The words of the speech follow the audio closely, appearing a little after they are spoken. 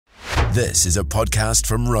This is a podcast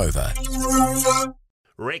from Rover.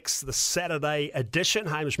 Rex, the Saturday edition.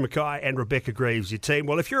 Hamish Mackay and Rebecca Greaves, your team.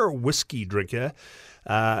 Well, if you're a whiskey drinker,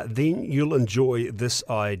 then you'll enjoy this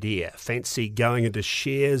idea. Fancy going into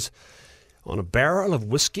shares on a barrel of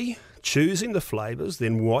whiskey, choosing the flavours,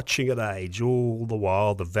 then watching it age. All the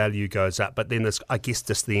while, the value goes up. But then there's, I guess,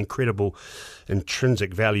 just the incredible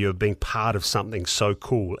intrinsic value of being part of something so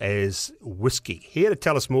cool as whiskey. Here to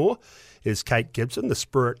tell us more is Kate Gibson, the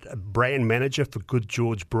Spirit Brand Manager for Good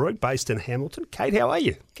George Brewing, based in Hamilton. Kate, how are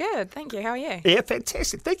you? Good, thank you. How are you? Yeah,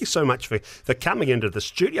 fantastic. Thank you so much for coming into the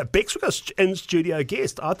studio. Bex, we've got an in-studio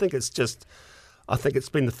guest. I think it's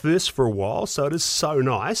been the first for a while, so it is so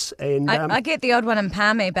nice. And I get the odd one in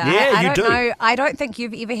Palmy, but yeah, I don't know. I don't think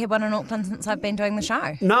you've ever had one in Auckland since I've been doing the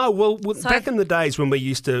show. No, well, back in the days when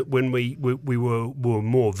we were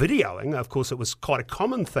more videoing, of course, it was quite a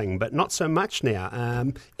common thing, but not so much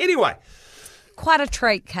now. Anyway. Quite a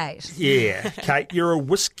treat, Kate. Yeah, Kate, you're a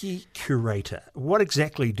whiskey curator. What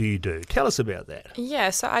exactly do you do? Tell us about that. Yeah,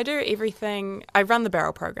 so I do everything. I run the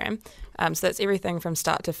barrel program, so that's everything from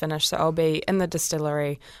start to finish. So I'll be in the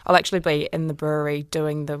distillery. I'll actually be in the brewery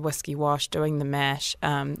doing the whiskey wash, doing the mash,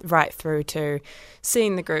 right through to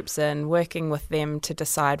seeing the groups in, working with them to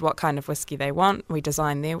decide what kind of whiskey they want. We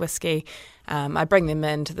design their whiskey. I bring them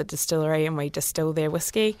into the distillery and we distill their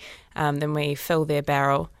whiskey. Then we fill their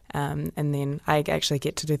barrel. And then I actually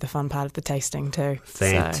get to do the fun part of the tasting too.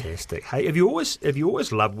 Fantastic. Hey, have you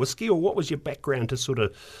always loved whiskey, or what was your background to sort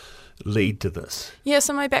of lead to this? Yeah,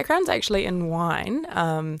 so my background's actually in wine.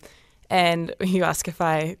 And you ask if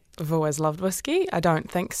I've always loved whiskey. I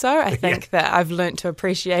don't think so. I think that I've learnt to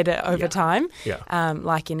appreciate it over time. Yeah.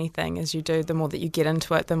 Like anything, as you do, the more that you get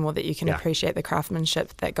into it, the more that you can appreciate the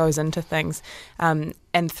craftsmanship that goes into things.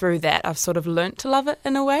 And through that, I've sort of learnt to love it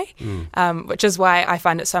in a way, which is why I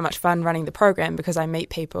find it so much fun running the program, because I meet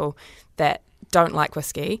people that don't like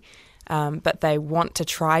whiskey, but they want to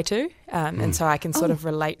try to. And so I can sort of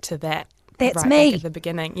relate to that. That's right me back at the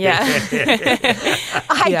beginning. Yeah.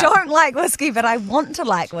 I don't like whiskey, but I want to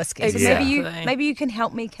like whiskey. So Exactly. maybe you can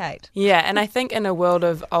help me, Kate. Yeah, and I think in a world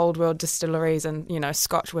of old world distilleries and,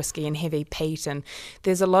 Scotch whiskey and heavy peat, and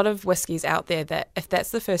there's a lot of whiskies out there that if that's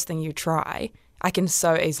the first thing you try, I can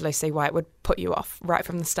so easily see why it would put you off right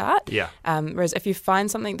from the start. Yeah. Whereas if you find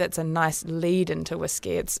something that's a nice lead into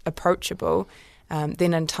whiskey, it's approachable,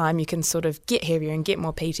 then in time you can sort of get heavier and get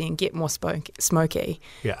more peaty and get more smoky.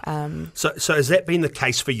 Yeah. So has that been the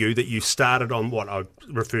case for you, that you started on what I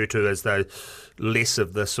refer to as the less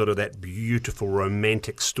of the sort of that beautiful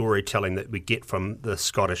romantic storytelling that we get from the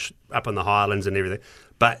Scottish up in the Highlands and everything,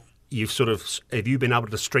 but have you been able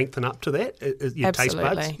to strengthen up to that? Your Absolutely. Taste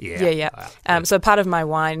buds? Yeah. Wow. So part of my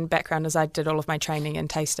wine background is I did all of my training in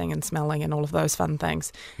tasting and smelling and all of those fun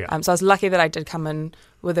things. Yeah. So I was lucky that I did come in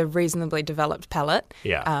with a reasonably developed palate.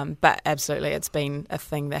 Yeah. But absolutely, it's been a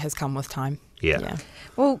thing that has come with time. Yeah.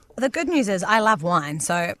 Well, the good news is I love wine,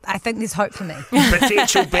 so I think there's hope for me.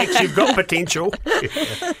 Potential, Bex, you've got potential.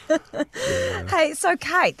 Hey, so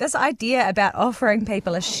Kate, this idea about offering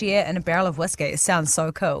people a share in a barrel of whiskey, it sounds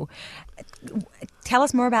so cool. Tell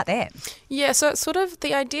us more about that. Yeah, so it's sort of,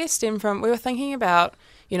 the idea stemmed from, we were thinking about,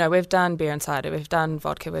 we've done beer and cider, we've done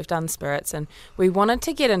vodka, we've done spirits, and we wanted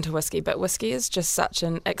to get into whiskey, but whiskey is just such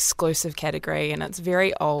an exclusive category, and it's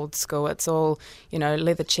very old school. It's all,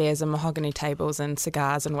 leather chairs and mahogany tables and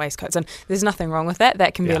cigars and waistcoats, and there's nothing wrong with that.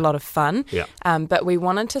 That can be a lot of fun. Yeah. But we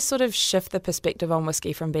wanted to sort of shift the perspective on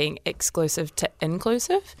whiskey from being exclusive to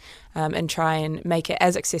inclusive, and try and make it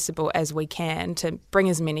as accessible as we can to bring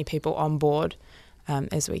as many people on board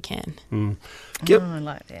as we can. I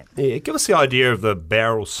like that. Yeah, give us the idea of the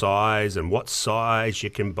barrel size and what size you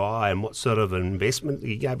can buy and what sort of investment. Are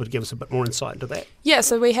you able to give us a bit more insight into that? Yeah,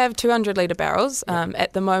 so we have 200-litre barrels.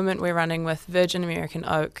 At the moment, we're running with virgin American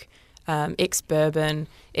oak, ex-bourbon,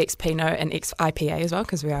 ex-Pinot and ex-IPA as well,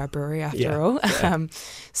 because we are a brewery after all. Yeah.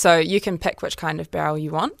 So you can pick which kind of barrel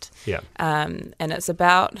you want. Yeah. And it's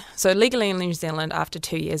so legally in New Zealand, after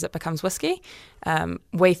 2 years, it becomes whiskey.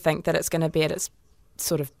 We think that it's going to be at its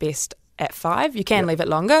sort of best at 5. You can leave it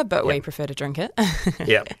longer, but we prefer to drink it.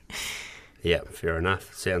 Yeah, fair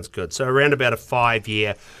enough. Sounds good. So around about a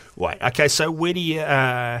 5-year wait. Okay, so where do you,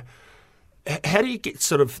 how do you get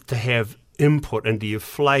sort of to have input into your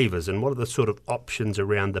flavours, and what are the sort of options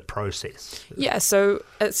around the process? Yeah, so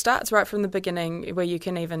it starts right from the beginning, where you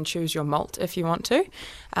can even choose your malt if you want to.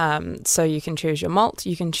 So you can choose your malt,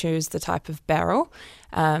 you can choose the type of barrel,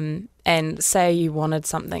 and say you wanted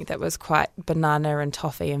something that was quite banana and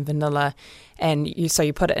toffee and vanilla, and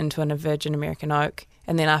you put it into a virgin American oak,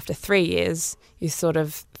 and then after 3 years you sort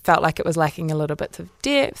of felt like it was lacking a little bit of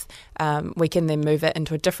depth, we can then move it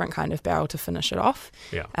into a different kind of barrel to finish it off.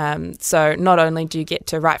 So not only do you get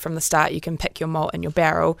to, right from the start, you can pick your malt and your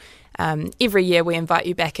barrel. Every year we invite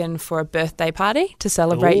you back in for a birthday party to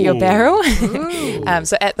celebrate your barrel.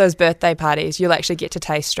 So at those birthday parties, you'll actually get to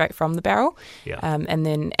taste straight from the barrel. And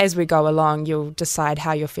then as we go along, you'll decide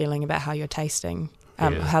how you're feeling about how you're tasting.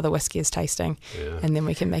 How the whiskey is tasting, and then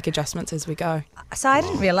we can make adjustments as we go. So I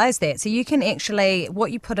didn't realise that. So you can actually,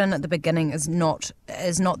 what you put in at the beginning is not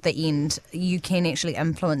the end. You can actually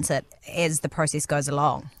influence it as the process goes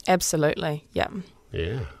along. Absolutely, yeah.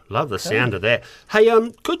 Yeah, love the sound of that. Hey,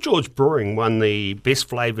 Good George Brewing won the Best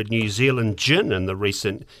Flavoured New Zealand Gin in the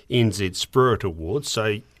recent NZ Spirit Awards,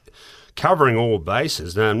 so covering all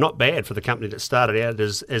bases. Not bad for the company that started out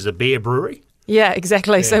as a beer brewery. Yeah,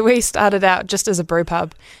 exactly. Yeah. So we started out just as a brew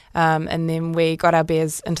pub, and then we got our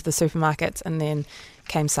beers into the supermarkets, and then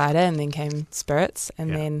came cider, and then came spirits,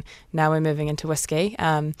 and then now we're moving into whiskey.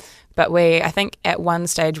 But I think at one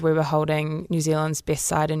stage we were holding New Zealand's best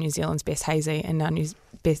cider, New Zealand's best hazy, and now New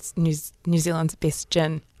Zealand's best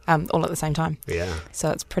gin, all at the same time. Yeah.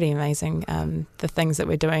 So it's pretty amazing, the things that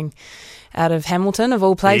we're doing out of Hamilton, of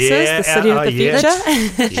all places, the city of the future.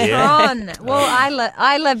 Ron, well,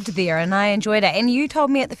 I lived there and I enjoyed it. And you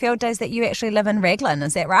told me at the field days that you actually live in Raglan,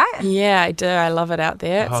 is that right? Yeah, I do. I love it out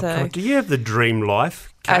there. God, do you have the dream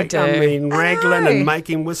life, Kate? I do. I mean, Raglan and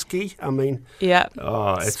making whiskey. I mean,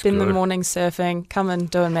 spend the morning surfing, come and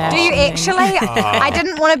do a mash. Do you actually? I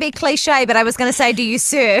didn't want to be cliche, but I was going to say, do you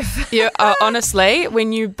surf? Yeah, honestly,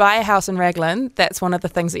 when you buy a house in Raglan, that's one of the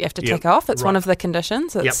things that you have to tick off. It's one of the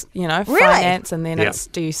conditions. It's finance, and then it's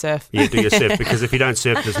do you surf? Yeah, do you surf? Because if you don't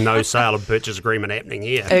surf, there's no sale and purchase agreement happening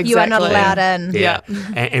here. Exactly. You are not allowed in. Yeah.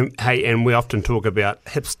 And we often talk about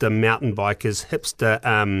hipster mountain bikers,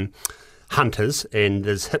 hipster hunters, and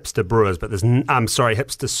there's hipster brewers, but there's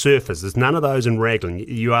hipster surfers. There's none of those in Raglan.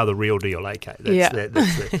 You are the real deal, okay?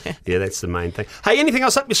 That's the main thing. Hey, anything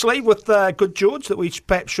else up your sleeve with Good George that we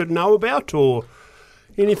perhaps should know about, or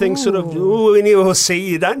anything you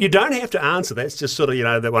don't have to answer. That's just sort of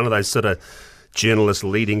one of those sort of journalist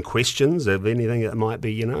leading questions of anything that might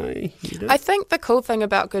be I think the cool thing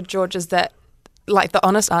about Good George is that, like, the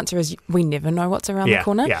honest answer is we never know what's around the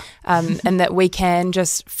corner, and that we can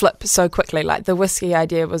just flip so quickly. Like, the whiskey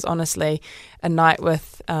idea was honestly a night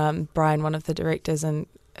with Brian, one of the directors, and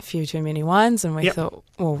a few too many wines, and we thought,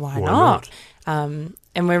 well, why not?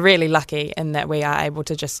 And we're really lucky in that we are able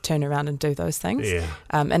to just turn around and do those things,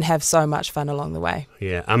 and have so much fun along the way.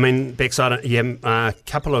 Yeah, I mean, Bex, a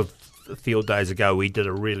couple of field days ago we did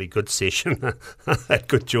a really good session at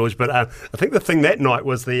Good George, but I think the thing that night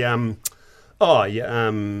was the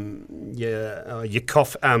your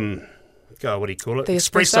coffee. What do you call it? The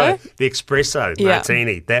espresso. The espresso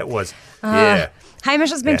martini. That was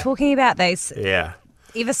Hamish has been talking about these. Yeah.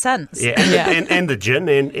 Ever since. And the gin,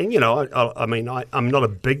 and I mean, I'm not a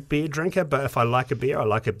big beer drinker, but if I like a beer, I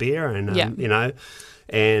like a beer, and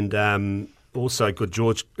and also Good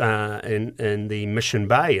George in the Mission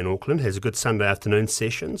Bay in Auckland has a good Sunday afternoon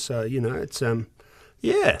session, so it's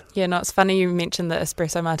no, it's funny you mentioned the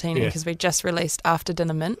espresso martini because we just released After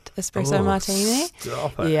Dinner Mint espresso martini.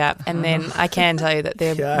 Stop it. Yeah, and then I can tell you that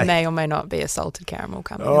there may or may not be a salted caramel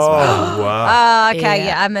coming as well. Wow.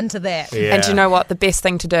 Okay, I'm into that. Yeah. And you know what? The best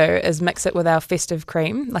thing to do is mix it with our festive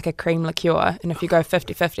cream, like a cream liqueur, and if you go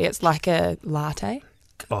 50-50, it's like a latte.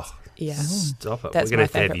 Oh. Yeah. Stop it. That's We're going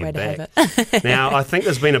to have you back. Now, I think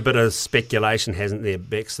there's been a bit of speculation, hasn't there,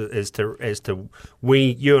 Bex, as to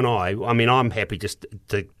you and I mean, I'm happy just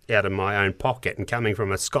to out of my own pocket, and coming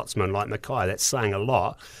from a Scotsman like Mackay, that's saying a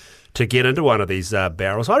lot, to get into one of these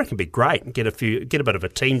barrels. I reckon it'd be great and get a bit of a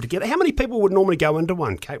team together. How many people would normally go into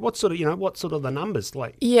one, Kate? What sort of the numbers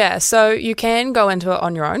like? Yeah, so you can go into it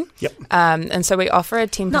on your own. Yep. And so we offer a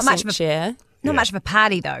 10% share. Not much of a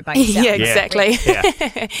party, though, by yourself. Yeah, exactly.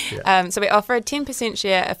 So we offer a 10%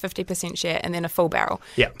 share, a 50% share, and then a full barrel.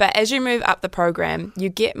 Yeah. But as you move up the program, you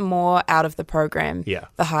get more out of the program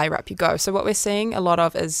the higher up you go. So what we're seeing a lot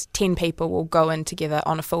of is 10 people will go in together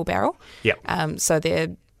on a full barrel. Yeah. So they're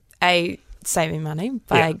saving money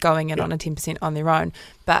by going in on a 10% on their own,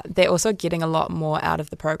 but they're also getting a lot more out of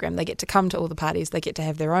the program. They get to come to all the parties, they get to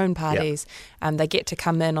have their own parties, they get to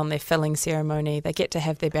come in on their filling ceremony, they get to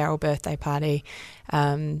have their barrel birthday party.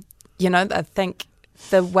 I think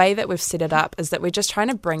the way that we've set it up is that we're just trying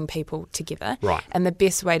to bring people together. Right. And the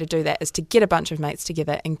best way to do that is to get a bunch of mates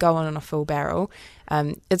together and go on a full barrel.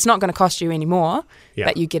 It's not going to cost you any more,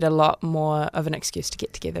 but you get a lot more of an excuse to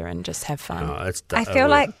get together and just have fun. I feel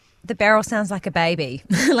like the barrel sounds like a baby.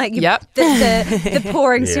 Like Yep. the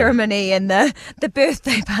pouring ceremony and the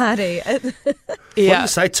birthday party. What do you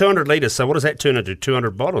say, 200 litres? So what does that turn into?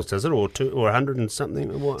 200 bottles, does it? Or 100 and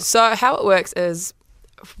something? Or what? So how it works is,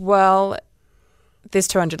 well, there's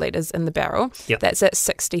 200 litres in the barrel. Yep. That's at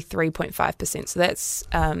 63.5%. So that's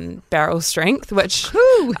barrel strength, which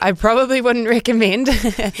Whew. I probably wouldn't recommend.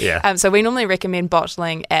 Yeah. So we normally recommend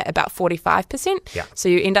bottling at about 45%. Yeah. So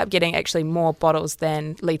you end up getting actually more bottles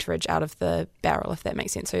than literage out of the barrel, if that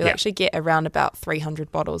makes sense. So you'll Yeah. actually get around about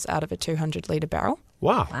 300 bottles out of a 200 litre barrel.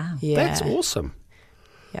 Wow. Yeah. That's awesome.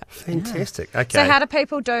 Yeah. Fantastic. Okay. So how do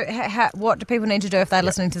people do? What do people need to do if they're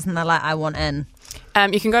listening to something they're like, I want in?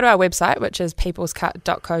 You can go to our website, which is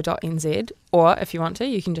peoplescut.co.nz, or if you want to,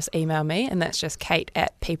 you can just email me, and that's just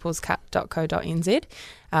kate@peoplescut.co.nz,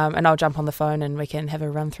 and I'll jump on the phone and we can have a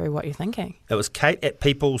run through what you're thinking. It was Kate at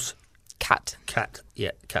People's Cut. Cut.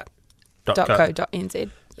 Yeah, cut. .co.nz.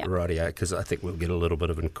 Yeah. Rightio, because I think we'll get a little bit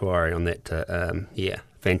of inquiry on that. Yeah,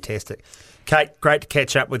 fantastic. Kate, great to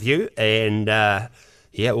catch up with you, and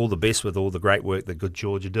all the best with all the great work that Good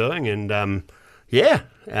George are doing, and the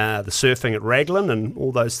surfing at Raglan and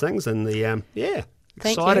all those things, and the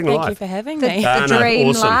exciting life. Thank you for having The, me. the dream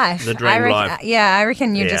awesome. life. The dream life. Yeah, I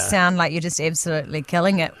reckon you Yeah. just sound like you're just absolutely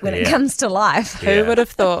killing it when it Yeah. comes to life. Who would have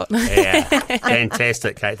thought? Yeah,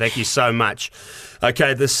 fantastic, Kate. Thank you so much.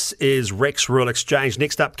 Okay, this is Rex Rural Exchange.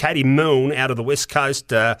 Next up, Katie Milne out of the West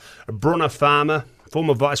Coast, a Brunner farmer,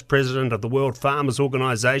 former vice president of the World Farmers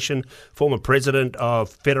Organisation, former president of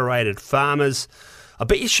Federated Farmers. I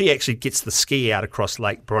bet you she actually gets the ski out across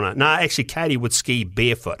Lake Brunner. No, actually, Katie would ski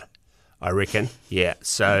barefoot, I reckon. Yeah,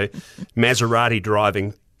 so Maserati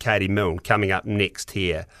driving Katie Milne coming up next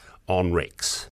here on Rex.